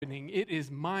frightening. It is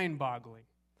mind-boggling.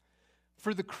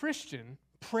 For the Christian,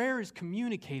 prayer is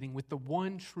communicating with the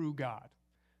one true God,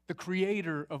 the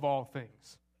creator of all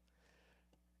things.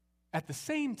 At the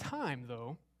same time,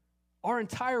 though, our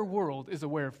entire world is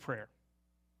aware of prayer.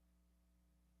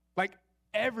 Like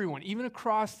everyone, even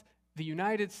across the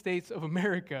United States of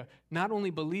America, not only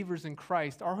believers in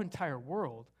Christ, our entire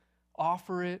world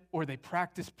offer it or they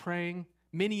practice praying.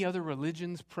 Many other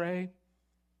religions pray.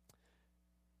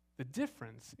 The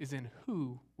difference is in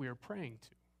who we are praying to.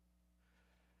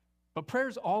 But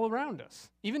prayer's all around us.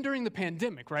 Even during the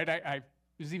pandemic, right? I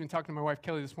was even talking to my wife,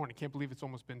 Kelly, this morning. I can't believe it's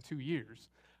almost been 2 years.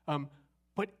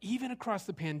 But even across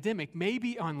the pandemic,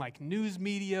 maybe on like news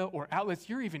media or outlets,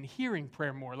 you're even hearing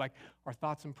prayer more, like our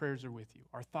thoughts and prayers are with you.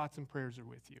 Our thoughts and prayers are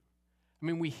with you. I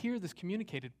mean, we hear this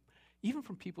communicated even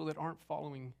from people that aren't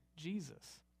following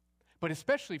Jesus. But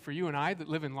especially for you and I that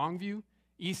live in Longview,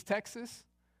 East Texas,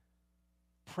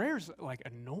 prayer's like a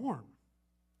norm.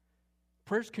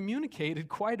 Prayer's communicated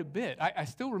quite a bit. I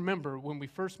still remember when we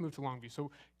first moved to Longview. So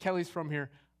Kelly's from here.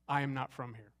 I am not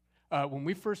from here. When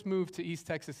we first moved to East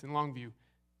Texas in Longview,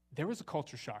 there was a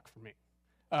culture shock for me.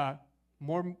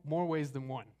 More ways than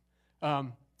one.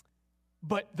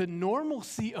 But the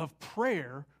normalcy of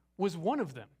prayer was one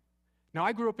of them. Now,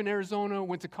 I grew up in Arizona,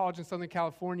 went to college in Southern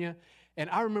California, and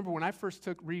I remember when I first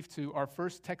took Reef to our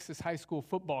first Texas high school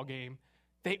football game,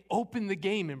 they opened the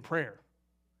game in prayer.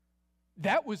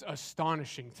 That was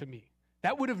astonishing to me.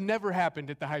 That would have never happened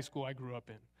at the high school I grew up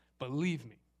in. Believe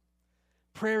me.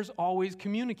 Prayer's always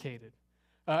communicated.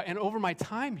 And over my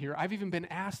time here, I've even been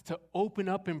asked to open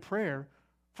up in prayer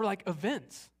for like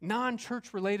events,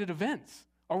 non-church related events,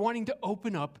 or wanting to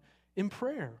open up in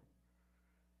prayer.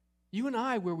 You and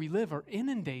I, where we live, are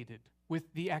inundated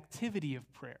with the activity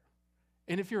of prayer.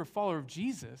 And if you're a follower of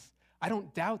Jesus, I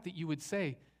don't doubt that you would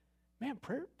say, man,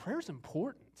 prayer's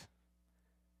important.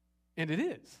 And it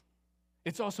is.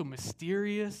 It's also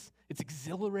mysterious, it's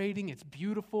exhilarating, it's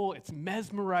beautiful, it's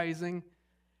mesmerizing.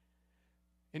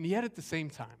 And yet at the same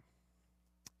time,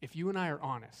 if you and I are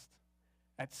honest,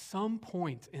 at some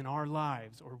point in our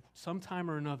lives or sometime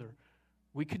or another,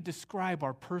 we could describe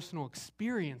our personal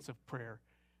experience of prayer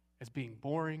as being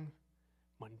boring,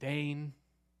 mundane,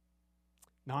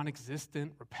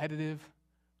 non-existent, repetitive,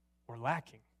 or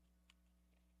lacking.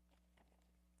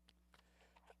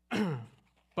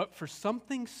 But for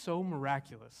something so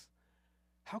miraculous,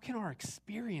 how can our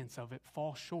experience of it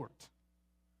fall short?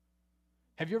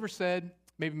 Have you ever said,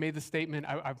 maybe made the statement,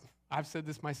 I've said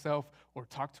this myself, or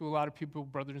talked to a lot of people,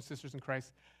 brothers and sisters in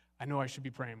Christ, I know I should be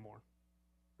praying more,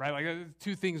 right? Like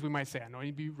two things we might say. I know I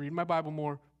need to be reading my Bible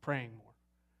more, praying more.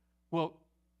 Well,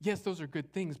 yes, those are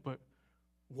good things, but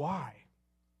why?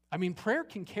 I mean, prayer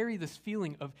can carry this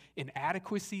feeling of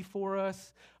inadequacy for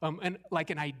us, and like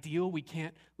an ideal we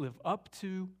can't live up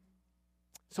to.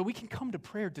 So we can come to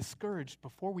prayer discouraged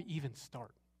before we even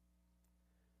start.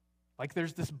 Like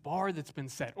there's this bar that's been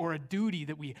set, or a duty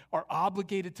that we are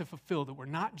obligated to fulfill, that we're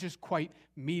not just quite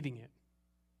meeting it.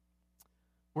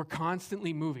 We're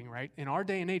constantly moving, right? In our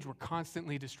day and age, we're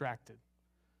constantly distracted.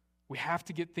 We have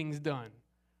to get things done,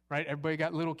 right? Everybody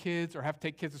got little kids or have to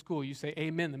take kids to school. You say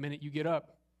amen the minute you get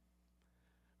up.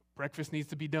 Breakfast needs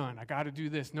to be done. I got to do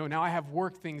this. No, now I have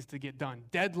work things to get done.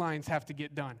 Deadlines have to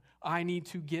get done. I need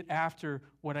to get after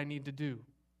what I need to do.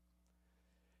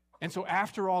 And so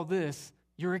after all this,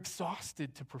 you're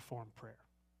exhausted to perform prayer.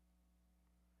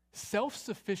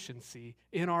 Self-sufficiency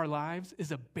in our lives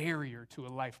is a barrier to a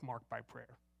life marked by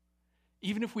prayer.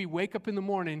 Even if we wake up in the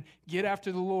morning, get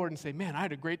after the Lord and say, man, I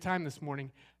had a great time this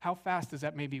morning, how fast does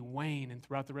that maybe wane, and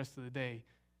throughout the rest of the day,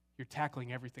 you're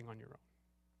tackling everything on your own?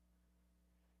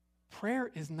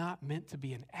 Prayer is not meant to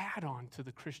be an add-on to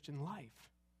the Christian life.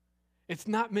 It's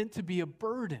not meant to be a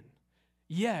burden.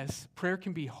 Yes, prayer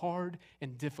can be hard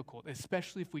and difficult,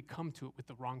 especially if we come to it with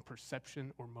the wrong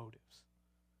perception or motives.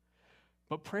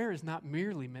 But prayer is not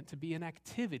merely meant to be an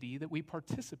activity that we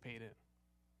participate in.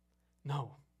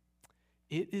 No,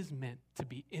 it is meant to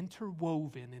be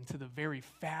interwoven into the very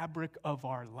fabric of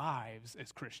our lives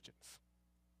as Christians.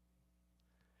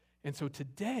 And so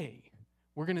today,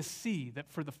 we're going to see that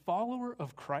for the follower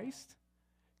of Christ,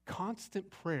 constant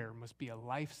prayer must be a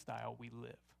lifestyle we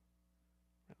live.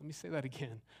 Let me say that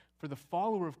again. For the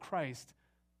follower of Christ,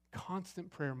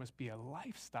 constant prayer must be a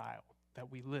lifestyle that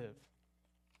we live.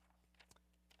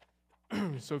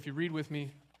 So if you read with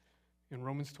me in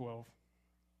Romans 12,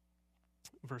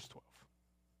 verse 12.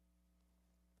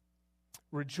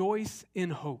 Rejoice in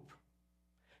hope.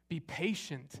 Be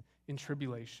patient in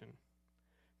tribulation.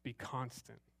 Be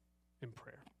constant in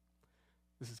prayer.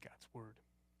 This is God's word.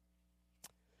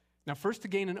 Now, first, to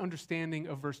gain an understanding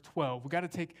of verse 12, we've got to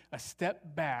take a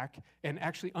step back and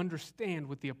actually understand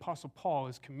what the Apostle Paul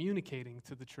is communicating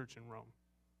to the church in Rome.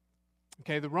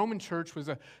 Okay, the Roman church was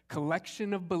a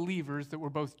collection of believers that were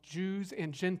both Jews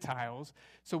and Gentiles,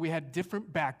 so we had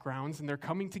different backgrounds, and they're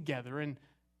coming together, and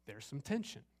there's some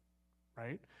tension,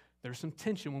 right? There's some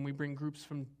tension when we bring groups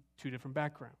from two different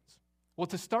backgrounds. Well,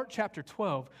 to start chapter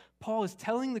 12, Paul is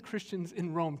telling the Christians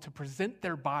in Rome to present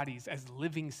their bodies as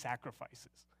living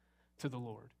sacrifices to the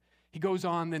Lord. He goes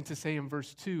on then to say in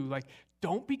verse 2, like,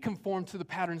 don't be conformed to the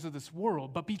patterns of this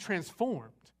world, but be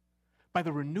transformed by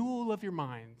the renewal of your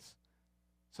minds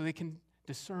so they can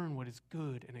discern what is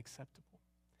good and acceptable.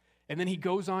 And then he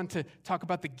goes on to talk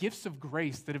about the gifts of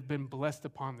grace that have been blessed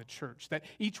upon the church, that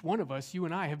each one of us, you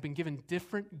and I, have been given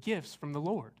different gifts from the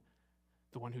Lord.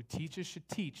 The one who teaches should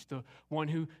teach, the one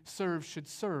who serves should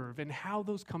serve, and how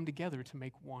those come together to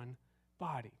make one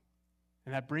body.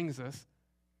 And that brings us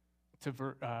to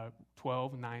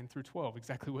 12, 9 through 12,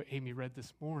 exactly what Amy read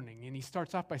this morning. And he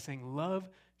starts off by saying love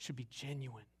should be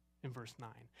genuine in verse 9,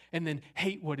 and then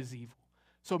hate what is evil.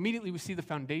 So immediately we see the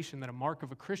foundation that a mark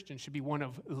of a Christian should be one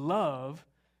of love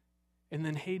and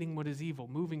then hating what is evil,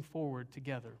 moving forward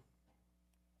together.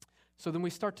 So then we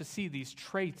start to see these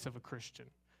traits of a Christian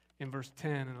in verse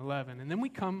 10 and 11. And then we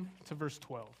come to verse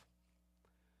 12.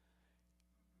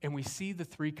 And we see the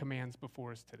three commands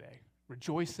before us today.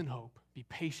 Rejoice in hope, be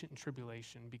patient in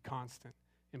tribulation, be constant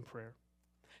in prayer.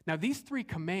 Now these three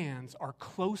commands are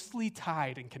closely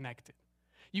tied and connected.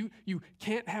 You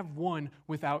can't have one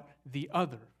without the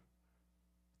other.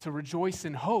 To rejoice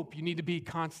in hope, you need to be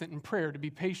constant in prayer. To be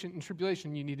patient in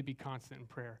tribulation, you need to be constant in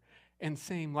prayer. And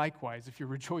same likewise, if you're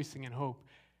rejoicing in hope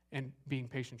and being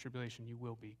patient in tribulation, you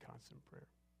will be constant in prayer.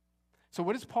 So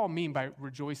what does Paul mean by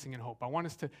rejoicing in hope? I want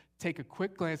us to take a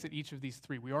quick glance at each of these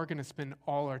three. We are going to spend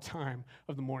all our time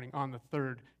of the morning on the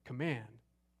third command.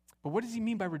 But what does he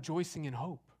mean by rejoicing in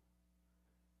hope?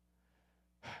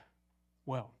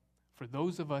 Well, for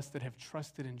those of us that have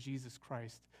trusted in Jesus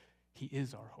Christ, he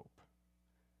is our hope.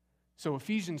 So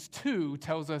Ephesians 2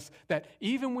 tells us that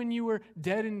even when you were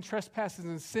dead in trespasses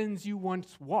and sins you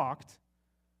once walked,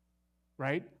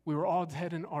 right? We were all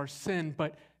dead in our sin,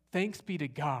 but thanks be to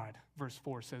God, verse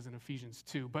 4 says in Ephesians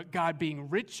 2, but God being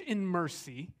rich in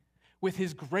mercy, with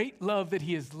his great love that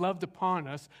he has loved upon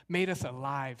us, made us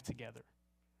alive together.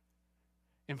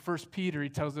 In 1 Peter, he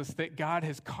tells us that God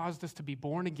has caused us to be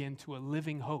born again to a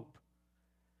living hope.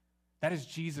 That is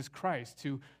Jesus Christ,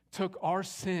 who took our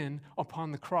sin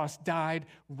upon the cross, died,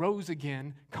 rose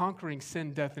again, conquering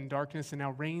sin, death, and darkness, and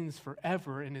now reigns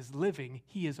forever and is living.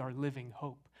 He is our living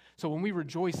hope. So when we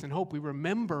rejoice in hope, we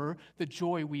remember the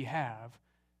joy we have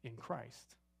in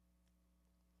Christ.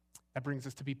 That brings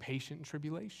us to be patient in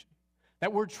tribulation.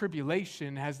 That word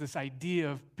tribulation has this idea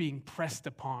of being pressed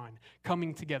upon,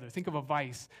 coming together. Think of a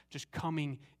vice just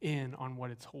coming in on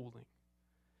what it's holding.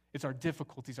 It's our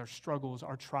difficulties, our struggles,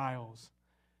 our trials.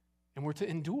 And we're to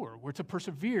endure, we're to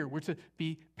persevere, we're to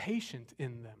be patient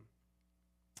in them.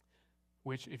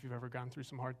 Which, if you've ever gone through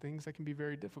some hard things, that can be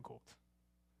very difficult.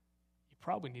 You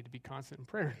probably need to be constant in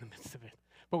prayer in the midst of it.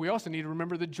 But we also need to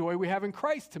remember the joy we have in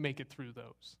Christ to make it through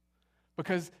those.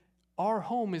 Because our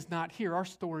home is not here. Our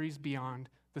story is beyond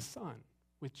the sun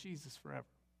with Jesus forever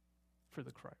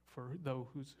for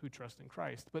those who trust in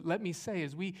Christ. But let me say,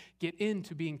 as we get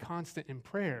into being constant in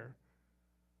prayer,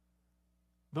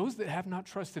 those that have not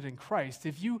trusted in Christ,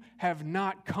 if you have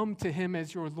not come to him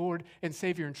as your Lord and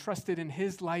Savior and trusted in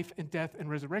his life and death and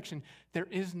resurrection, there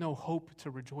is no hope to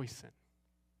rejoice in.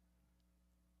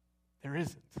 There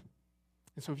isn't.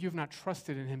 And so if you have not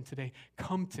trusted in him today,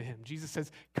 come to him. Jesus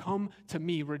says, come to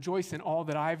me, rejoice in all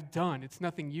that I've done. It's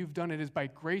nothing you've done. It is by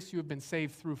grace you have been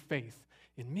saved through faith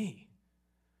in me.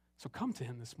 So come to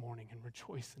him this morning and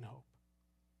rejoice in hope.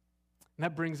 And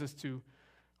that brings us to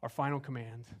our final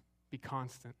command, be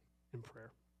constant in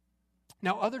prayer.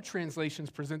 Now, other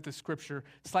translations present the scripture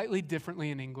slightly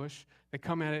differently in English. They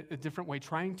come at it a different way,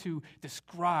 trying to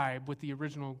describe what the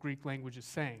original Greek language is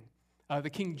saying. The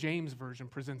King James Version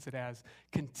presents it as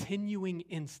continuing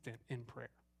instant in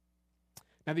prayer.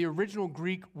 Now, the original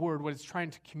Greek word, what it's trying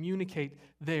to communicate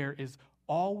there is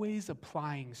always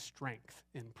applying strength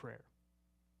in prayer.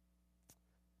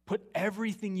 Put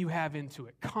everything you have into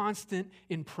it, constant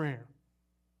in prayer,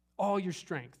 all your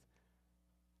strength.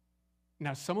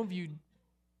 Now, some of you,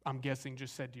 I'm guessing,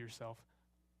 just said to yourself,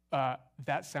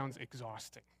 that sounds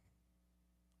exhausting.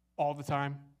 All the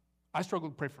time. I struggle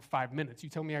to pray for 5 minutes. You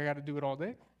tell me I got to do it all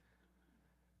day?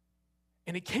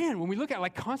 And it can. When we look at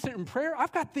like constant in prayer,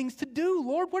 I've got things to do.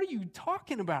 Lord, what are you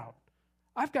talking about?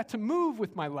 I've got to move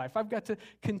with my life. I've got to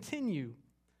continue.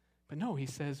 But no, he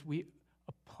says we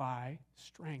apply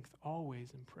strength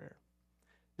always in prayer.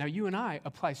 Now, you and I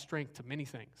apply strength to many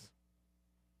things,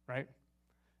 right?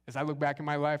 As I look back in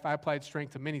my life, I applied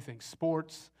strength to many things.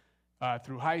 Sports,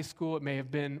 through high school, it may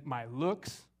have been my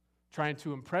looks, trying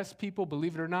to impress people.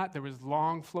 Believe it or not, there was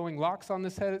long flowing locks on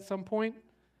this head at some point.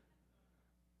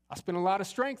 I spent a lot of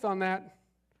strength on that.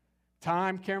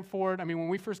 Time, caring for it. I mean, when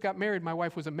we first got married, my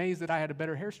wife was amazed that I had a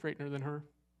better hair straightener than her.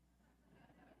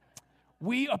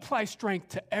 We apply strength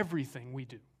to everything we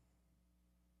do.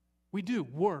 We do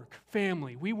work,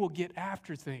 family. We will get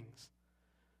after things.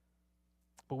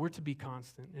 But we're to be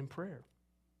constant in prayer.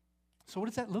 So what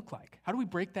does that look like? How do we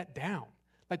break that down?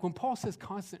 Like when Paul says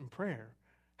constant in prayer,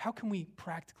 how can we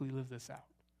practically live this out?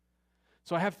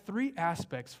 So I have 3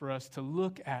 aspects for us to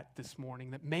look at this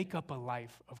morning that make up a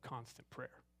life of constant prayer.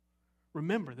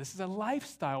 Remember, this is a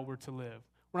lifestyle we're to live.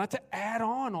 We're not to add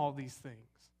on all these things.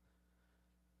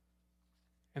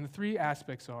 And the 3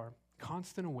 aspects are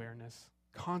constant awareness,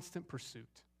 constant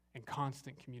pursuit, and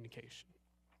constant communication.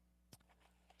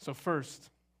 So first,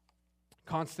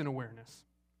 constant awareness.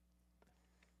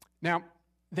 Now,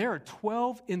 there are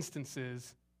 12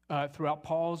 instances throughout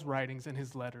Paul's writings and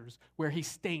his letters where he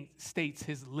states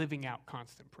his living out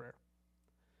constant prayer.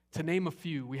 To name a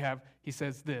few, he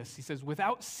says this. He says,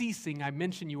 without ceasing, I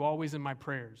mention you always in my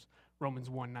prayers, Romans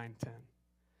 1, 9, 10.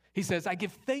 He says, I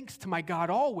give thanks to my God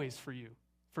always for you,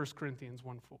 1 Corinthians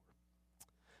 1, 4.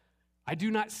 I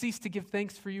do not cease to give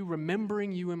thanks for you,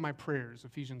 remembering you in my prayers,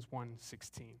 Ephesians 1,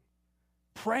 16.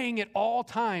 Praying at all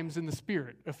times in the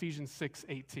Spirit, Ephesians 6,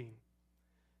 18.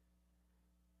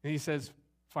 And he says,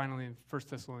 finally, in 1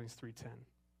 Thessalonians 3:10,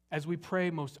 as we pray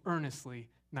most earnestly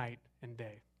night and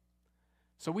day.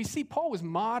 So we see Paul was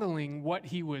modeling what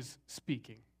he was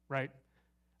speaking, right?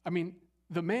 I mean,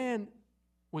 the man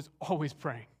was always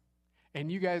praying.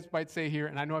 And you guys might say here,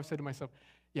 and I know I've said to myself,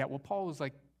 yeah, well, Paul was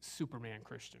like Superman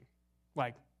Christian.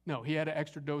 Like, no, he had an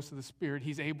extra dose of the Spirit.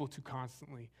 He's able to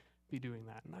constantly be doing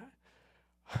that. And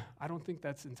I don't think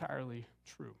that's entirely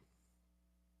true.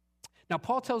 Now,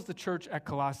 Paul tells the church at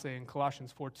Colossae in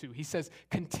Colossians 4:2, he says,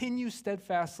 continue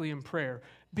steadfastly in prayer,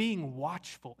 being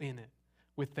watchful in it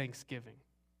with thanksgiving.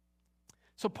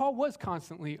 So Paul was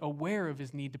constantly aware of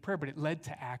his need to pray, but it led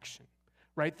to action,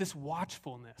 right? This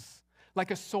watchfulness,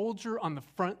 like a soldier on the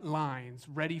front lines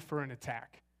ready for an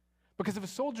attack. Because if a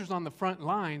soldier's on the front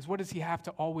lines, what does he have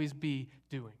to always be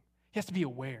doing? He has to be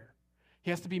aware. He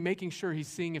has to be making sure he's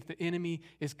seeing if the enemy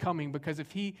is coming, because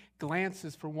if he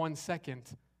glances for 1 second,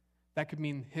 that could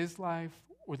mean his life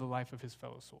or the life of his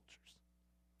fellow soldiers.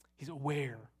 He's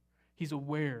aware. He's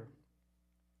aware.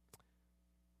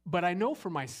 But I know for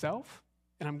myself,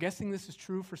 and I'm guessing this is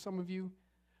true for some of you,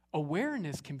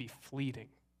 awareness can be fleeting,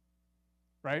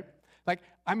 right? Like,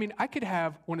 I mean, I could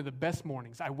have one of the best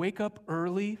mornings. I wake up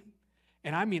early,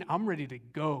 and I mean, I'm ready to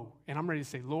go, and I'm ready to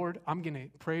say, Lord, I'm going to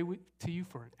pray to you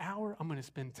for an hour. I'm going to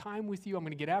spend time with you. I'm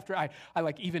going to get after it. I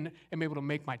like even am able to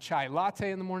make my chai latte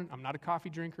in the morning. I'm not a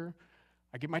coffee drinker.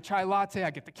 I get my chai latte.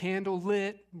 I get the candle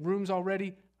lit. Room's all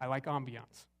ready. I like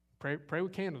ambiance. Pray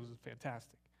with candles is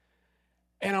fantastic.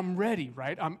 And I'm ready,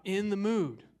 right? I'm in the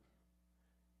mood.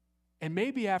 And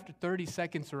maybe after 30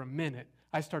 seconds or a minute,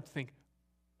 I start to think,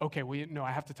 okay, well, no,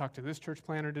 I have to talk to this church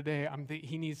planner today.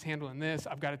 He needs handling this.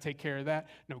 I've got to take care of that.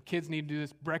 No, kids need to do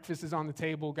this. Breakfast is on the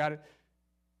table. Got it.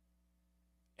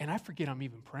 And I forget I'm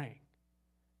even praying.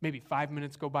 Maybe 5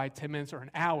 minutes go by, 10 minutes, or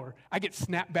an hour. I get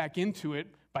snapped back into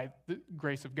it by the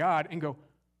grace of God and go,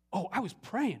 oh, I was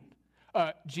praying.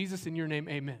 Jesus, in your name,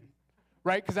 amen.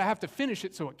 Right? Because I have to finish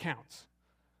it so it counts.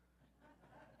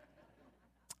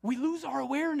 We lose our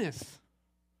awareness,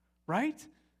 right?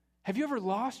 Have you ever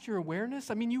lost your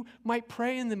awareness? I mean, you might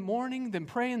pray in the morning, then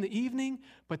pray in the evening,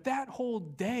 but that whole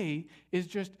day is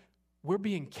just, we're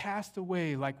being cast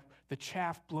away like the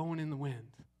chaff blowing in the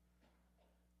wind.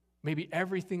 Maybe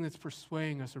everything that's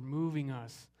persuading us or moving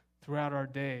us throughout our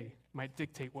day might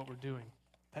dictate what we're doing.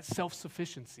 That's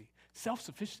self-sufficiency.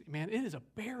 Self-sufficiency, man, it is a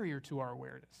barrier to our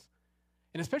awareness.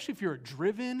 And especially if you're a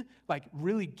driven, like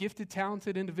really gifted,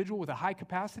 talented individual with a high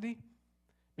capacity,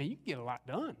 man, you can get a lot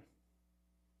done.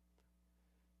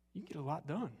 You can get a lot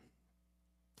done.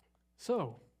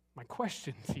 So, my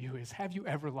question to you is, have you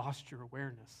ever lost your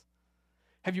awareness?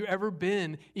 Have you ever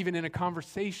been even in a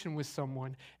conversation with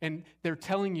someone and they're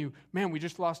telling you, man, we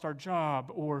just lost our job,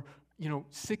 or, you know,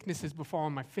 sickness has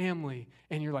befallen my family,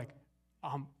 and you're like,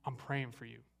 I'm praying for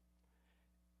you.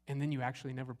 And then you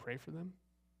actually never pray for them?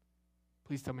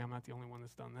 Please tell me I'm not the only one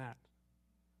that's done that.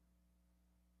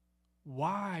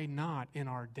 Why not in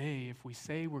our day, if we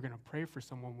say we're going to pray for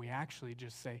someone, we actually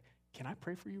just say, can I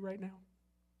pray for you right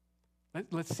now?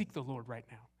 Let's seek the Lord right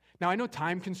now. Now, I know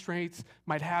time constraints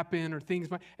might happen or things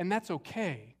might, and that's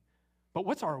okay. But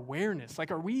what's our awareness?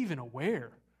 Like, are we even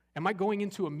aware? Am I going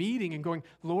into a meeting and going,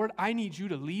 Lord, I need you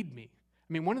to lead me?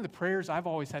 I mean, one of the prayers I've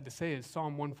always had to say is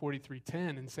Psalm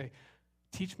 143:10 and say,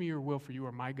 teach me your will, for you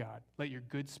are my God. Let your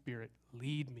good spirit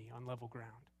lead me on level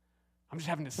ground. I'm just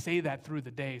having to say that through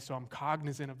the day, so I'm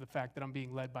cognizant of the fact that I'm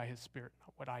being led by his spirit,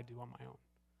 not what I do on my own.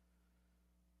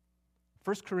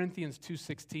 1 Corinthians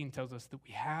 2:16 tells us that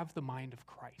we have the mind of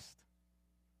Christ.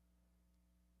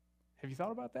 Have you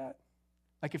thought about that?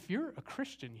 Like, if you're a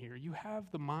Christian here, you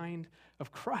have the mind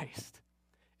of Christ.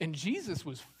 And Jesus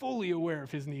was fully aware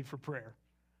of his need for prayer.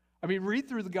 I mean, read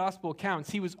through the gospel accounts.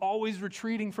 He was always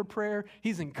retreating for prayer.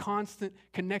 He's in constant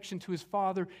connection to his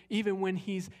Father. Even when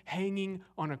he's hanging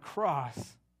on a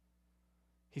cross,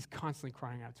 he's constantly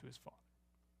crying out to his Father.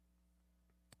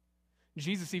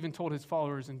 Jesus even told his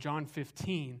followers in John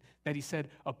 15 that he said,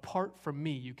 apart from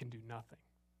me, you can do nothing.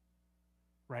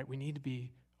 Right? We need to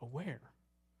be aware.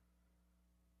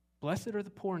 Blessed are the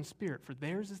poor in spirit, for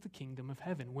theirs is the kingdom of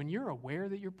heaven. When you're aware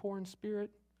that you're poor in spirit,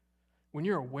 when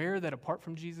you're aware that apart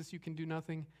from Jesus you can do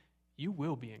nothing, you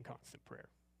will be in constant prayer.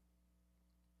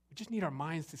 We just need our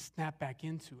minds to snap back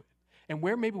into it. And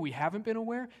where maybe we haven't been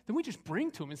aware, then we just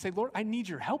bring to him and say, Lord, I need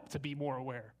your help to be more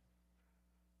aware.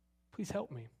 Please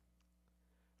help me.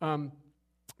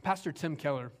 Pastor Tim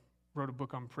Keller wrote a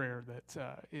book on prayer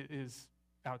that is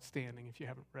outstanding if you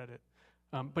haven't read it.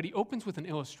 But he opens with an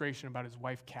illustration about his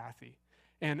wife, Kathy.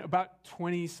 And about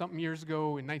 20-something years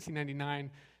ago, in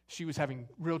 1999, she was having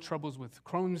real troubles with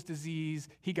Crohn's disease.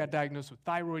 He got diagnosed with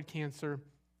thyroid cancer.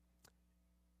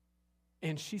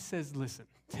 And she says, listen,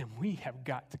 Tim, we have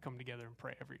got to come together and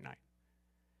pray every night.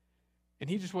 And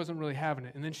he just wasn't really having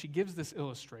it. And then she gives this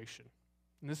illustration.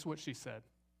 And this is what she said.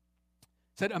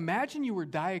 Said, imagine you were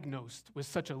diagnosed with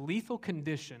such a lethal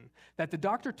condition that the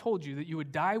doctor told you that you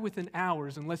would die within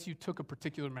hours unless you took a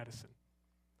particular medicine.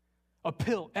 A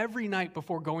pill every night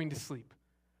before going to sleep.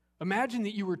 Imagine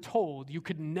that you were told you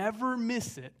could never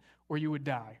miss it or you would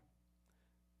die.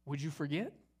 Would you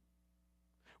forget?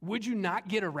 Would you not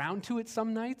get around to it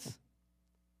some nights?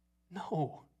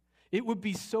 No. It would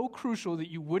be so crucial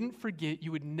that you wouldn't forget,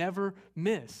 you would never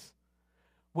miss.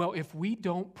 Well, if we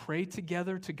don't pray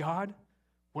together to God,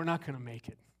 we're not going to make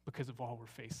it because of all we're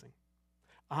facing.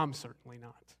 I'm certainly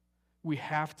not. We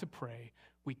have to pray.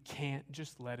 We can't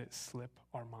just let it slip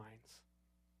our minds.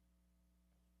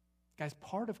 Guys,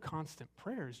 part of constant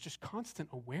prayer is just constant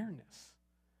awareness.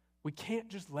 We can't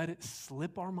just let it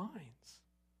slip our minds.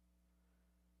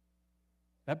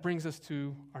 That brings us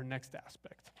to our next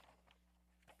aspect.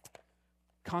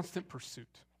 Constant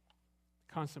pursuit.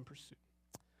 Constant pursuit.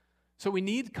 So we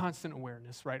need constant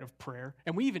awareness, right, of prayer,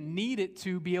 and we even need it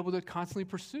to be able to constantly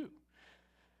pursue.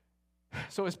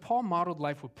 So as Paul modeled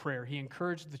life with prayer, he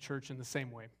encouraged the church in the same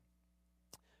way.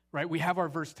 Right? We have our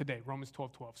verse today, Romans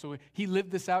 12:12. So he lived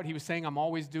this out. He was saying, I'm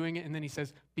always doing it. And then he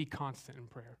says, be constant in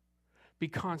prayer. Be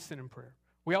constant in prayer.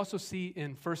 We also see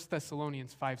in 1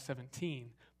 Thessalonians 5:17,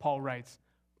 Paul writes,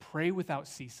 pray without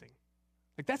ceasing.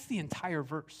 Like, that's the entire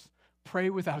verse.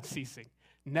 Pray without ceasing.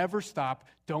 Never stop.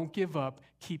 Don't give up.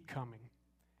 Keep coming.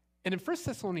 And in 1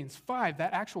 Thessalonians 5,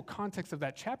 that actual context of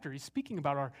that chapter, he's speaking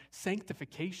about our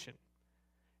sanctification.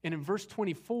 And in verse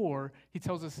 24, he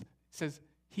tells us, says,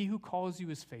 he who calls you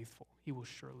is faithful. He will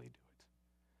surely do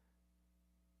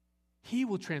it. He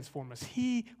will transform us.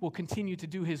 He will continue to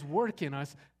do his work in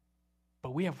us,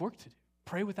 but we have work to do.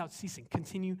 Pray without ceasing.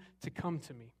 Continue to come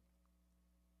to me.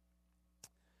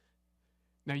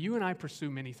 Now, you and I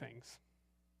pursue many things.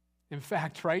 In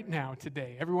fact, right now,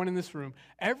 today, everyone in this room,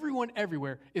 everyone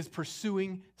everywhere is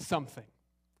pursuing something.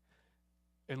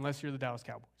 Unless you're the Dallas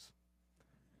Cowboys.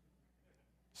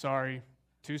 Sorry,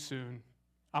 too soon.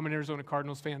 I'm an Arizona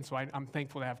Cardinals fan, so I'm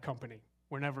thankful to have company.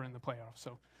 We're never in the playoffs.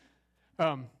 So,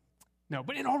 no,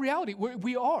 but in all reality,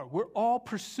 we're all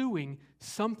pursuing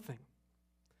something.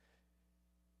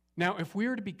 Now, if we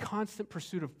are to be constant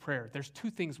pursuit of prayer, there's two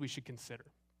things we should consider,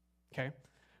 okay?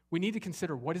 We need to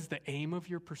consider what is the aim of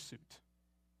your pursuit.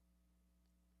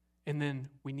 And then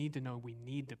we need to know we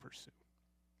need to pursue.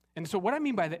 And so what I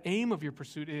mean by the aim of your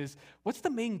pursuit is, what's the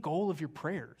main goal of your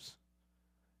prayers?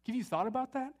 Have you thought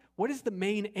about that? What is the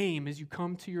main aim as you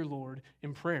come to your Lord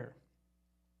in prayer?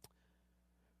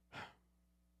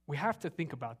 We have to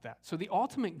think about that. So the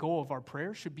ultimate goal of our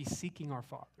prayer should be seeking our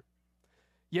Father.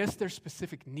 Yes, there's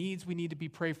specific needs we need to be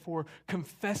prayed for,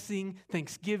 confessing,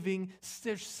 thanksgiving.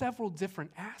 There's several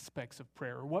different aspects of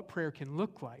prayer, or what prayer can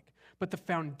look like. But the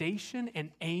foundation and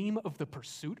aim of the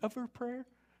pursuit of our prayer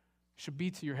should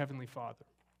be to your Heavenly Father.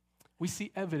 We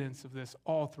see evidence of this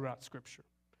all throughout Scripture.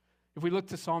 If we look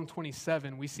to Psalm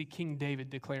 27, we see King David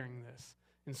declaring this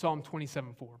in Psalm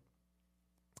 27:4.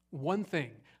 One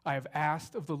thing I have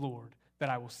asked of the Lord that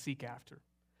I will seek after,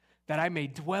 that I may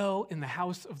dwell in the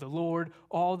house of the Lord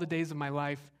all the days of my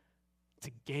life,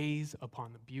 to gaze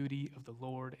upon the beauty of the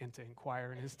Lord and to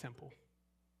inquire in his temple.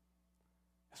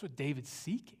 That's what David's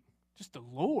seeking, just the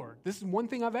Lord. This is one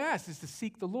thing I've asked, is to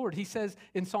seek the Lord. He says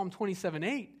in Psalm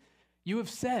 27:8, you have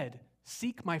said,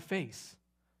 seek my face.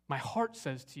 My heart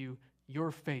says to you,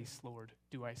 your face, Lord,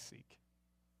 do I seek.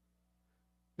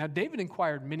 Now, David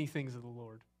inquired many things of the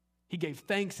Lord. He gave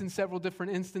thanks in several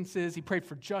different instances. He prayed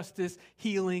for justice,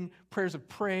 healing, prayers of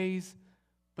praise.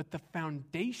 But the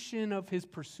foundation of his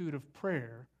pursuit of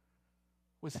prayer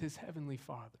was his heavenly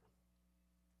Father.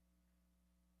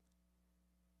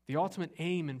 The ultimate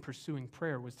aim in pursuing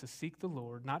prayer was to seek the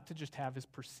Lord, not to just have his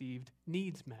perceived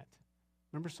needs met.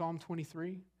 Remember Psalm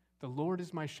 23? The Lord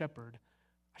is my shepherd,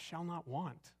 I shall not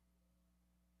want.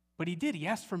 But he did. He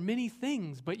asked for many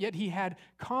things, but yet he had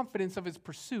confidence of his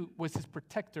pursuit was his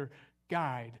protector,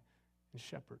 guide, and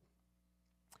shepherd.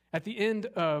 At the end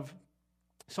of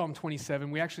Psalm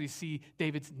 27, we actually see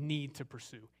David's need to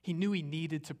pursue. He knew he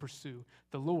needed to pursue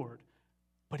the Lord,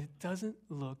 but it doesn't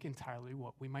look entirely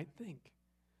what we might think.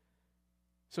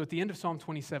 So at the end of Psalm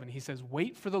 27, he says,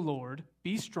 wait for the Lord,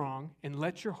 be strong, and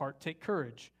let your heart take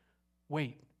courage.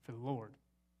 Wait for the Lord.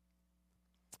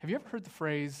 Have you ever heard the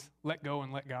phrase, let go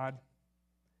and let God?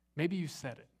 Maybe you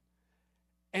said it.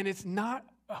 And it's not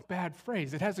a bad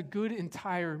phrase. It has a good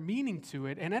entire meaning to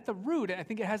it. And at the root, I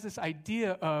think it has this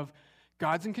idea of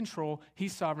God's in control,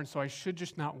 he's sovereign, so I should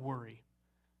just not worry.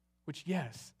 Which,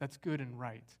 yes, that's good and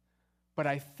right. But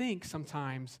I think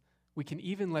sometimes we can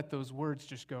even let those words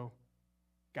just go,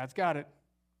 God's got it.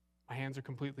 My hands are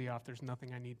completely off. There's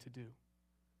nothing I need to do.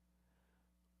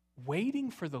 Waiting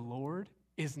for the Lord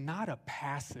is not a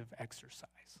passive exercise.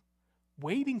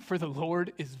 Waiting for the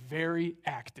Lord is very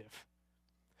active.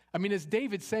 I mean, as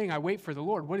David's saying, I wait for the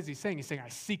Lord, what is he saying? He's saying, I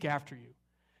seek after you.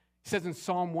 He says in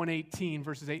Psalm 118,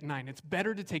 verses 8 and 9, it's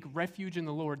better to take refuge in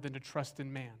the Lord than to trust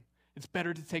in man. It's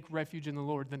better to take refuge in the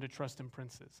Lord than to trust in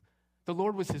princes. The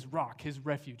Lord was his rock, his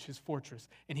refuge, his fortress,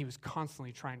 and he was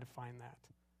constantly trying to find that.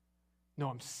 No,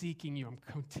 I'm seeking you. I'm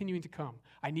continuing to come.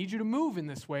 I need you to move in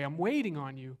this way. I'm waiting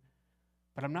on you,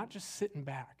 but I'm not just sitting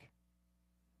back,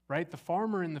 right? The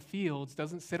farmer in the fields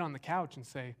doesn't sit on the couch and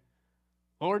say,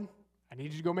 Lord, I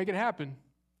need you to go make it happen.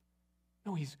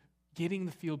 No, he's getting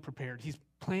the field prepared. He's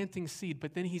planting seed,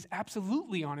 but then he's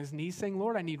absolutely on his knees saying,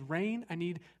 Lord, I need rain, I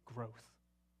need growth.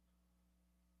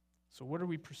 So what are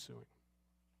we pursuing?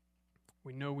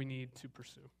 We know we need to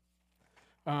pursue.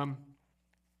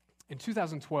 In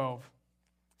 2012,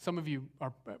 some of you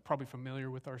are probably familiar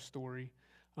with our story,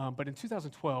 but in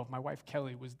 2012, my wife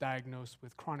Kelly was diagnosed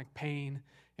with chronic pain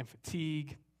and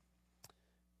fatigue.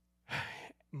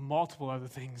 Multiple other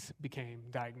things became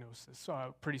diagnoses.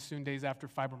 So pretty soon, days after,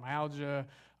 fibromyalgia,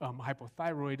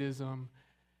 hypothyroidism.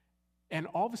 And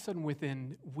all of a sudden,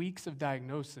 within weeks of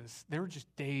diagnosis, there were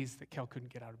just days that Kel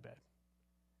couldn't get out of bed.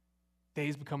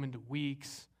 Days become into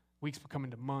weeks, weeks become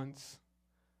into months.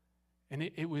 And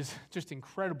it was just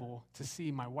incredible to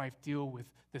see my wife deal with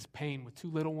this pain with two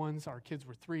little ones. Our kids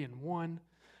were 3 and 1.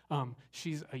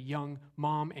 She's a young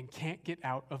mom and can't get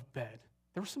out of bed.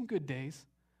 There were some good days,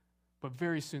 but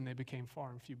very soon they became far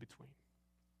and few between.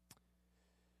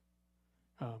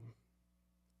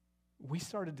 We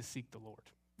started to seek the Lord.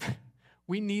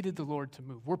 We needed the Lord to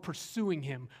move. We're pursuing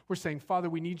him. We're saying, Father,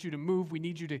 we need you to move. We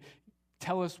need you to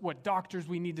tell us what doctors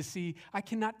we need to see. I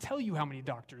cannot tell you how many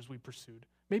doctors we pursued.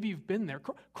 Maybe you've been there.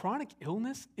 Chronic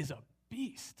illness is a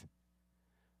beast.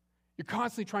 You're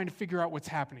constantly trying to figure out what's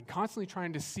happening, constantly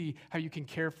trying to see how you can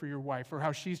care for your wife, or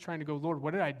how she's trying to go, Lord,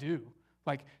 what did I do?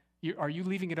 Like, are you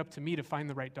leaving it up to me to find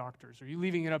the right doctors? Are you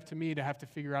leaving it up to me to have to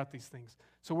figure out these things?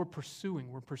 So we're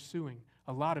pursuing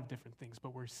a lot of different things,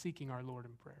 but we're seeking our Lord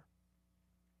in prayer.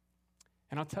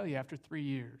 And I'll tell you, after 3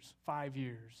 years, 5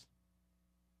 years,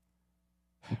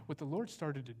 what the Lord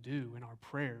started to do in our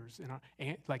prayers,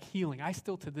 like healing, I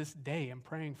still to this day am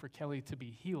praying for Kelly to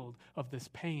be healed of this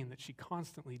pain that she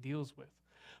constantly deals with.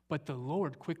 But the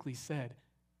Lord quickly said,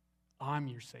 I'm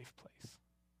your safe place.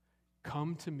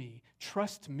 Come to me.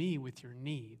 Trust me with your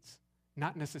needs,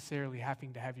 not necessarily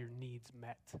having to have your needs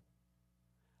met.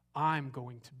 I'm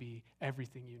going to be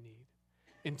everything you need.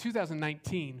 In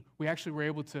 2019, we actually were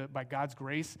able to, by God's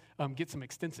grace, get some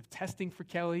extensive testing for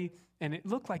Kelly, and it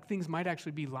looked like things might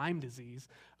actually be Lyme disease,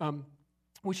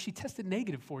 which she tested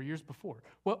negative 4 years before.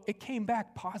 Well, it came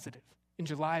back positive in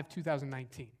July of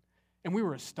 2019, and we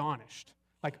were astonished.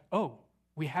 Like, oh,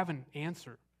 we have an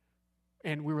answer.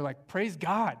 And we were like, praise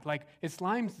God, like it's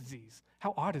Lyme's disease.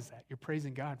 How odd is that? You're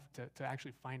praising God to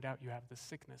actually find out you have this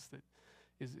sickness that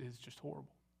is just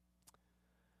horrible.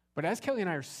 But as Kelly and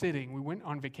I are sitting, we went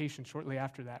on vacation shortly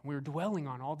after that, and we were dwelling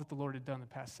on all that the Lord had done the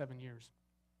past 7 years.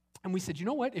 And we said, you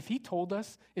know what? If he told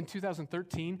us in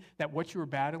 2013 that what you were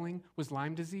battling was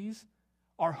Lyme disease,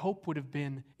 our hope would have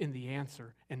been in the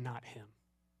answer and not him.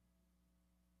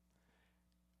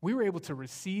 We were able to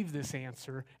receive this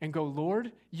answer and go,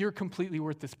 Lord, you're completely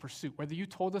worth this pursuit. Whether you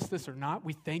told us this or not,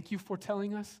 we thank you for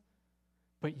telling us,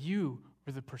 but you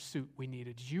were the pursuit we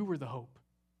needed. You were the hope.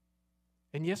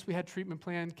 And yes, we had treatment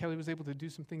plan. Kelly was able to do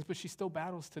some things, but she still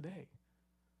battles today.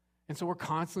 And so we're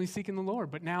constantly seeking the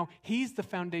Lord. But now he's the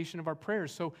foundation of our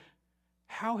prayers. So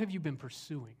how have you been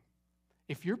pursuing?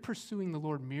 If you're pursuing the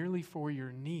Lord merely for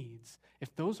your needs,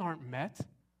 if those aren't met,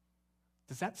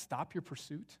 does that stop your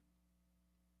pursuit?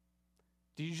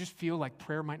 Do you just feel like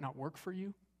prayer might not work for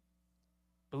you?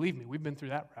 Believe me, we've been through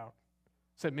that route.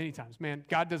 Said many times, man,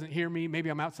 God doesn't hear me. Maybe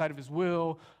I'm outside of his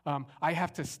will. I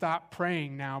have to stop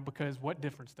praying now because what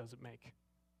difference does it make?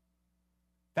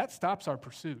 That stops our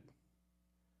pursuit.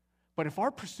 But if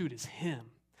our pursuit is him,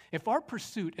 if our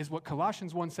pursuit is what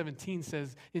Colossians 1:17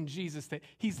 says in Jesus, that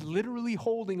he's literally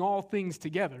holding all things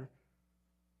together,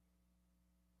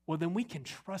 well, then we can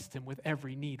trust him with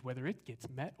every need, whether it gets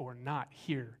met or not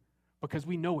here, because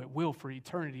we know it will for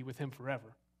eternity with him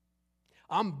forever.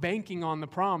 I'm banking on the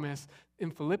promise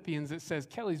in Philippians that says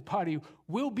Kelly's body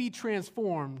will be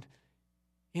transformed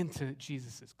into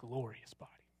Jesus' glorious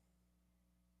body.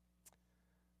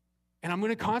 And I'm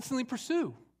going to constantly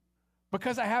pursue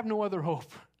because I have no other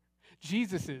hope.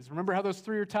 Jesus is. Remember how those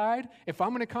three are tied? If I'm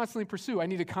going to constantly pursue, I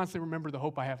need to constantly remember the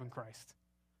hope I have in Christ.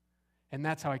 And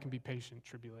that's how I can be patient in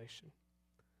tribulation.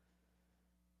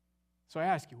 So I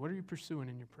ask you, what are you pursuing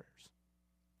in your prayers?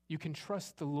 You can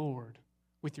trust the Lord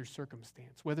with your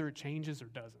circumstance, whether it changes or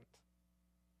doesn't.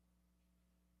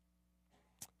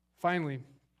 Finally,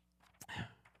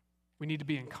 we need to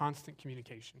be in constant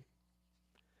communication.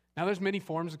 Now, there's many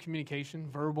forms of communication,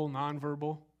 verbal,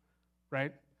 nonverbal,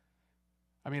 right?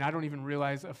 I mean, I don't even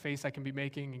realize a face I can be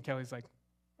making, and Kelly's like,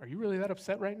 are you really that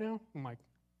upset right now? I'm like,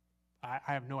 I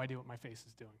have no idea what my face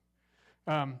is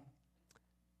doing.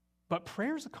 But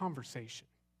prayer is a conversation.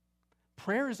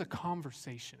 Prayer is a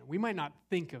conversation. We might not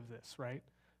think of this, right?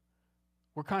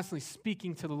 We're constantly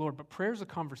speaking to the Lord, but prayer is a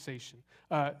conversation.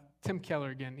 Tim Keller,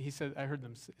 again, he said, I heard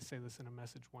them say this in a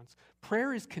message once.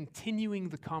 Prayer is continuing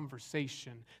the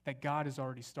conversation that God has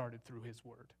already started through his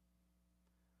word.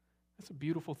 That's a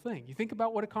beautiful thing. You think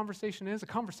about what a conversation is? A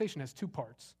conversation has two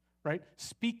parts, right?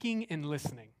 Speaking and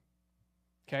listening,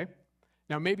 okay?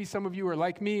 Now, maybe some of you are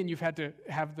like me and you've had to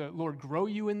have the Lord grow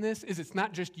you in this, is it's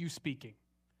not just you speaking,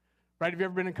 right? Have you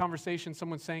ever been in a conversation,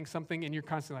 someone's saying something and you're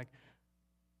constantly like,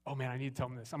 oh man, I need to tell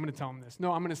them this. I'm going to tell them this.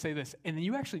 No, I'm going to say this. And then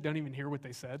you actually don't even hear what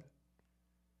they said.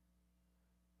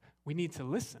 We need to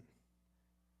listen.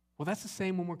 Well, that's the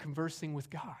same when we're conversing with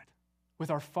God,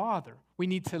 with our Father. We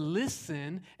need to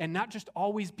listen and not just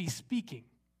always be speaking.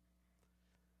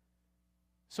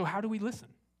 So how do we listen?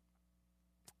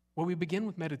 Well, we begin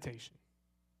with meditation,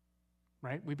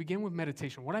 right? We begin with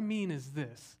meditation. What I mean is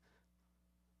this.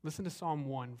 Listen to Psalm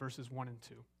 1, verses 1 and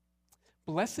 2.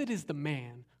 Blessed is the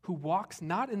man who walks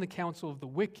not in the counsel of the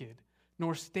wicked,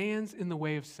 nor stands in the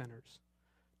way of sinners,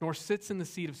 nor sits in the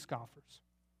seat of scoffers.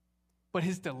 But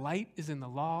his delight is in the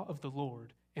law of the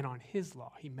Lord, and on his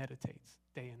law he meditates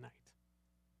day and night.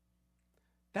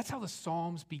 That's how the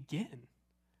Psalms begin.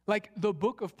 Like the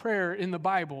book of prayer in the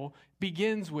Bible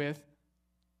begins with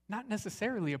not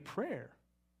necessarily a prayer.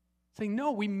 Saying,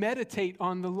 no, we meditate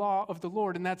on the law of the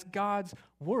Lord, and that's God's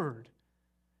word.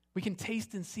 We can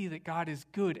taste and see that God is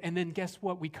good, and then guess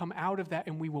what? We come out of that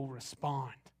and we will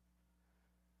respond.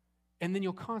 And then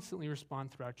you'll constantly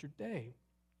respond throughout your day.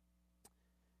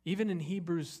 Even in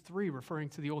Hebrews 3, referring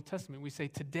to the Old Testament, we say,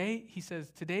 today, he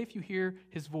says, today if you hear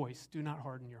his voice, do not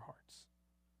harden your hearts.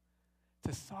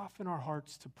 To soften our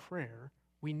hearts to prayer,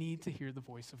 we need to hear the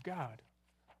voice of God.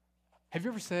 Have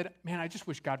you ever said, man, I just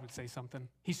wish God would say something.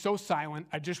 He's so silent.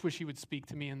 I just wish he would speak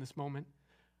to me in this moment.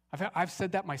 I've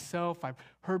said that myself. I've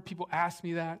heard people ask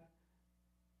me that.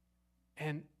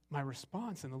 And my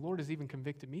response, and the Lord has even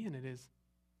convicted me in it, is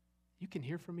you can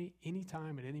hear from me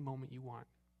anytime at any moment you want.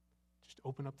 Just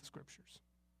open up the scriptures.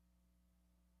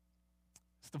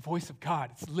 It's the voice of God.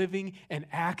 It's living and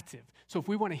active. So if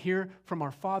we want to hear from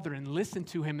our Father and listen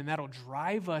to him, and that'll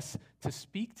drive us to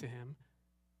speak to him,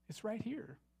 it's right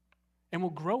here. And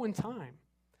we'll grow in time.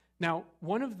 Now,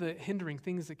 one of the hindering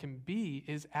things that can be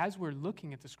is as we're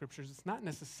looking at the scriptures, it's not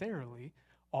necessarily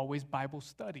always Bible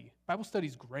study. Bible study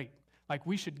is great. Like,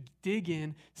 we should dig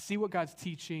in, see what God's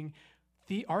teaching.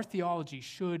 Our theology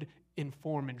should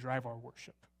inform and drive our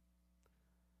worship.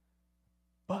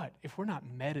 But if we're not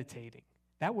meditating,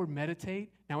 that word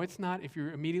meditate, now it's not if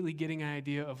you're immediately getting an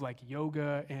idea of like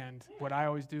yoga and what I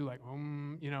always do, like,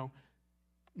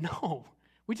 no.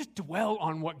 We just dwell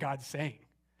on what God's saying.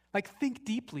 Like, think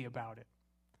deeply about it.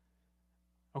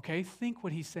 Okay? Think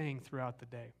what he's saying throughout the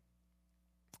day.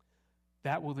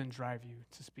 That will then drive you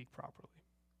to speak properly.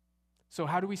 So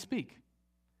how do we speak?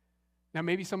 Now,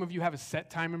 maybe some of you have a set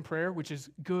time in prayer, which is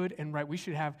good and right. We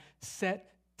should have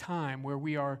set time where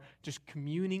we are just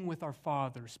communing with our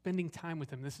Father, spending time with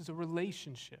him. This is a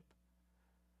relationship.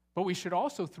 But we should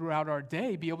also, throughout our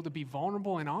day, be able to be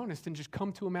vulnerable and honest and just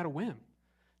come to him at a whim.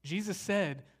 Jesus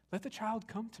said, let the child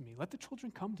come to me. Let the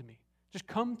children come to me. Just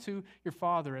come to your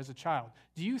Father as a child.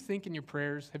 Do you think in your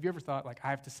prayers, have you ever thought, like, I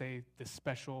have to say this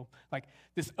special, like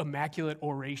this immaculate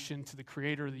oration to the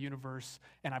creator of the universe,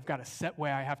 and I've got a set way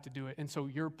I have to do it, and so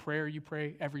your prayer you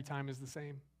pray every time is the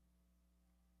same?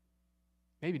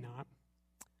 Maybe not.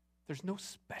 There's no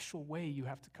special way you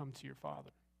have to come to your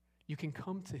Father. You can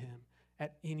come to him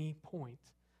at any point.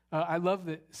 I love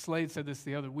that Slade said this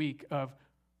the other week of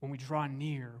when we draw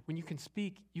near, when you can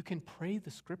speak, you can pray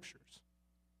the scriptures.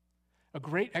 A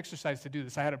great exercise to do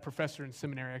this. I had a professor in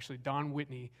seminary, actually, Don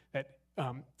Whitney, that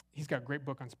he's got a great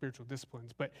book on spiritual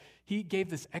disciplines, but he gave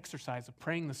this exercise of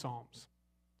praying the Psalms,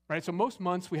 right? So most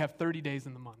months we have 30 days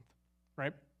in the month,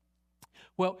 right?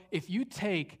 Well, if you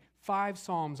take 5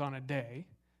 Psalms on a day,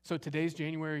 so today's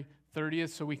January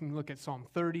 30th, so we can look at Psalm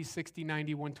 30, 60,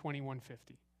 90, 120,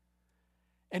 150.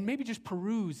 And maybe just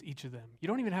peruse each of them. You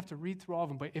don't even have to read through all of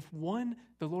them, but if one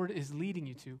the Lord is leading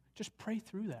you to, just pray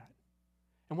through that.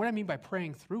 And what I mean by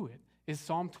praying through it is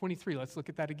Psalm 23. Let's look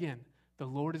at that again. The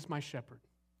Lord is my shepherd.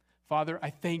 Father, I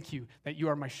thank you that you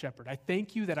are my shepherd. I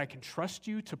thank you that I can trust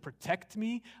you to protect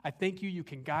me. I thank you you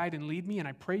can guide and lead me, and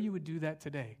I pray you would do that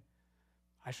today.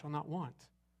 I shall not want.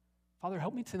 Father,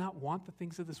 help me to not want the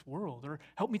things of this world, or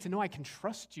help me to know I can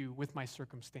trust you with my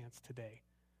circumstance today.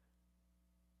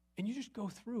 And you just go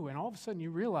through, and all of a sudden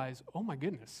you realize, oh my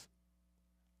goodness,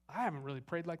 I haven't really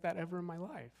prayed like that ever in my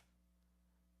life.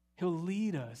 He'll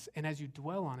lead us, and as you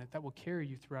dwell on it, that will carry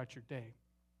you throughout your day.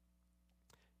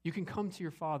 You can come to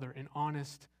your Father in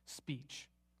honest speech.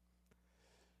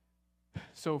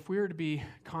 So if we are to be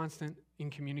constant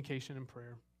in communication and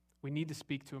prayer, we need to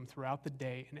speak to him throughout the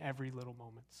day in every little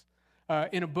moments.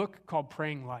 In a book called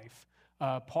Praying Life,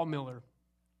 Paul Miller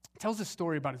tells a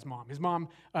story about his mom. His mom,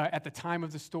 at the time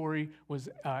of the story, was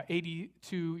an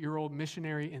 82-year-old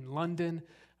missionary in London.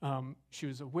 She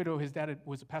was a widow. His dad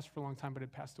was a pastor for a long time, but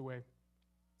had passed away.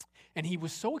 And he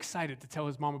was so excited to tell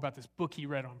his mom about this book he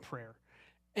read on prayer.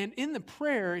 And in the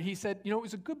prayer, he said, it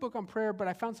was a good book on prayer, but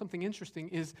I found something interesting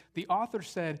is the author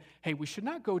said, hey, we should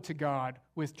not go to God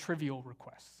with trivial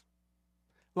requests.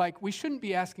 Like, we shouldn't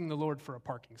be asking the Lord for a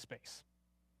parking space.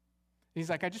 And he's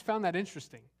like, I just found that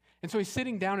interesting. And so he's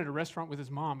sitting down at a restaurant with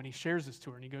his mom, and he shares this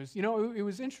to her, and he goes, it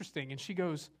was interesting. And she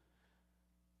goes,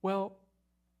 well,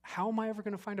 how am I ever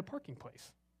going to find a parking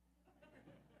place?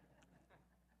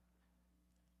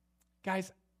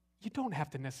 Guys, you don't have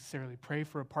to necessarily pray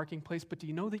for a parking place, but do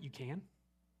you know that you can?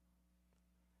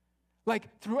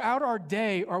 Like, throughout our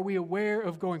day, are we aware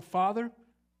of going, Father,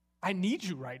 I need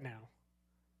you right now?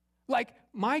 Like,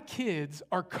 my kids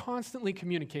are constantly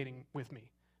communicating with me.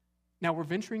 Now, we're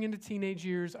venturing into teenage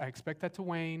years. I expect that to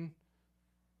wane.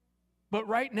 But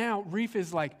right now, Reef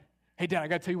is like, hey, Dad, I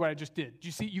got to tell you what I just did. Did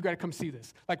you see? You got to come see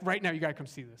this. Like, right now, you got to come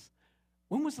see this.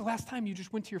 When was the last time you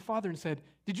just went to your father and said,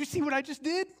 did you see what I just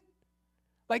did?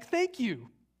 Like, thank you.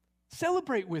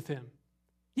 Celebrate with him.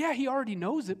 Yeah, he already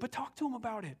knows it, but talk to him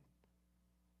about it.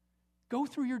 Go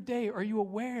through your day. Are you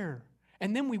aware?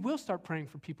 And then we will start praying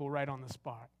for people right on the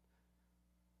spot.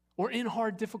 Or in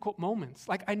hard, difficult moments.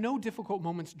 Like, I know difficult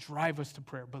moments drive us to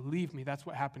prayer. Believe me, that's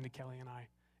what happened to Kelly and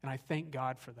I thank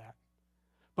God for that.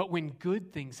 But when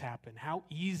good things happen, how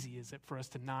easy is it for us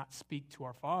to not speak to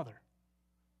our Father?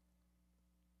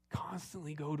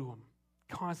 Constantly go to him.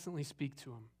 Constantly speak to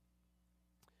him.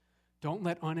 Don't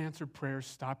let unanswered prayers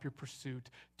stop your pursuit.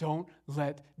 Don't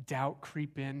let doubt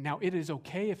creep in. Now, it is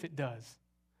okay if it does,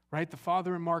 right? The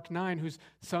father in Mark 9, whose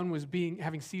son was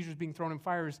having seizures, being thrown in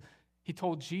fires, he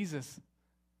told Jesus,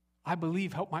 I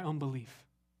believe, help my unbelief.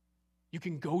 You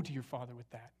can go to your Father with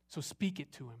that. So speak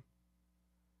it to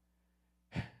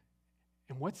him.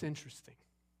 And what's interesting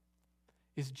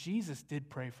is Jesus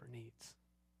did pray for needs.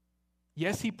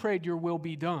 Yes, he prayed, your will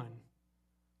be done.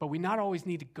 But we not always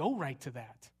need to go right to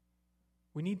that.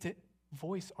 We need to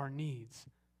voice our needs.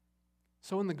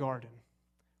 So in the garden,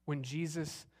 when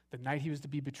Jesus the night he was to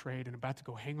be betrayed and about to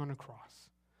go hang on a cross,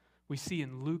 we see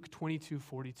in Luke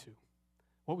 22:42,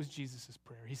 what was Jesus'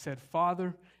 prayer? He said,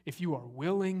 Father, if you are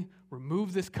willing,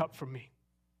 remove this cup from me.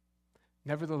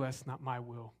 Nevertheless, not my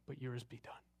will, but yours be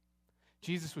done.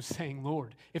 Jesus was saying,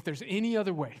 Lord, if there's any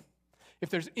other way,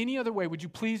 would you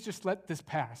please just let this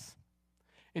pass?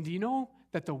 And do you know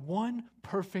that the one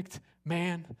perfect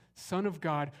man, Son of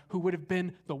God, who would have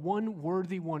been the one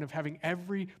worthy one of having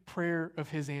every prayer of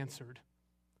his answered,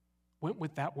 went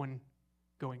with that one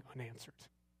going unanswered?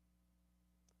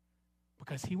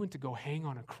 Because he went to go hang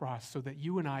on a cross so that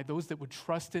you and I, those that would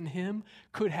trust in him,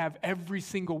 could have every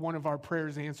single one of our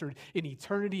prayers answered in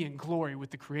eternity and glory with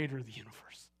the creator of the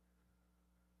universe.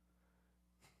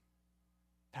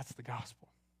 That's the gospel.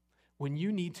 When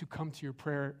you need to come to your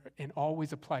prayer and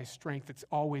always apply strength, it's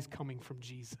always coming from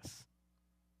Jesus.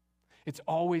 It's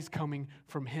always coming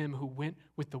from him who went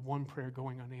with the one prayer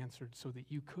going unanswered so that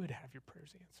you could have your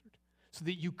prayers answered, so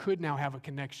that you could now have a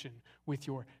connection with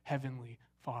your heavenly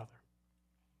Father.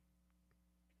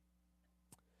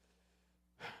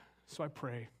 So I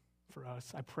pray for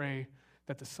us. I pray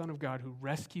that the Son of God who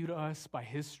rescued us by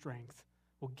his strength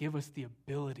will give us the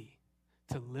ability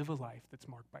to live a life that's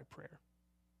marked by prayer.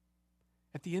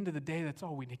 At the end of the day, that's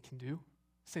all we can do.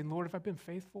 Saying, Lord, if I've been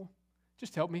faithful,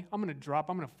 just help me. I'm going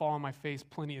to fall on my face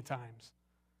plenty of times.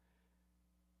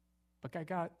 But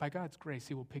by God's grace,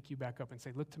 he will pick you back up and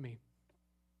say, look to me.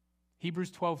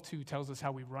 Hebrews 12:2 tells us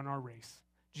how we run our race.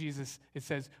 It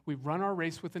says, we run our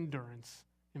race with endurance,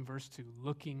 in verse 2,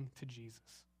 looking to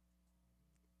Jesus,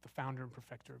 the founder and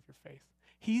perfecter of your faith.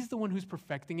 He's the one who's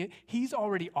perfecting it. He's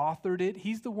already authored it.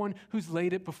 He's the one who's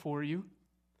laid it before you.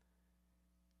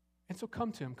 And so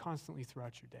come to him constantly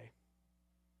throughout your day.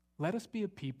 Let us be a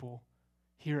people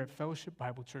here at Fellowship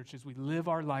Bible Church as we live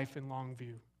our life in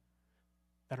Longview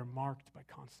that are marked by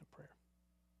constant prayer.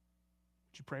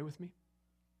 Would you pray with me?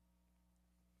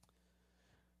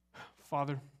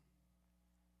 Father,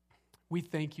 we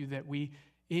thank you that we,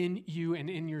 in you and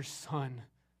in your Son,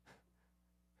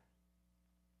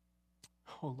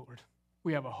 oh Lord,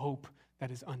 we have a hope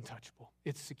that is untouchable.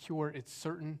 It's secure, it's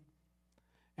certain.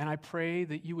 And I pray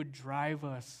that you would drive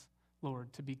us,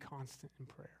 Lord, to be constant in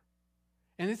prayer.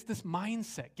 And it's this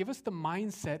mindset. Give us the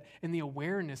mindset and the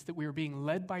awareness that we are being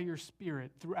led by your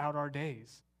Spirit throughout our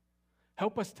days.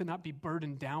 Help us to not be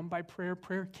burdened down by prayer.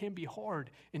 Prayer can be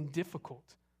hard and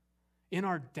difficult. In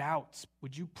our doubts,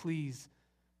 would you please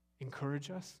encourage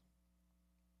us?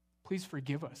 Please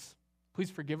forgive us.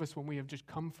 Please forgive us when we have just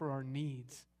come for our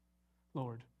needs,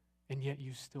 Lord, and yet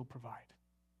you still provide.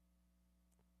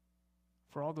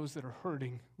 For all those that are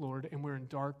hurting, Lord, and we're in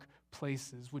dark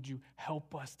places, would you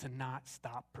help us to not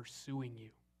stop pursuing you?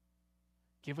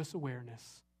 Give us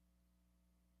awareness.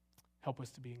 Help us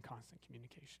to be in constant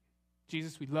communication.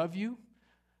 Jesus, we love you.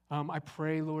 I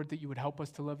pray, Lord, that you would help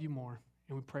us to love you more.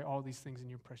 And we pray all these things in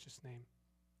your precious name.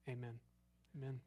 Amen. Amen.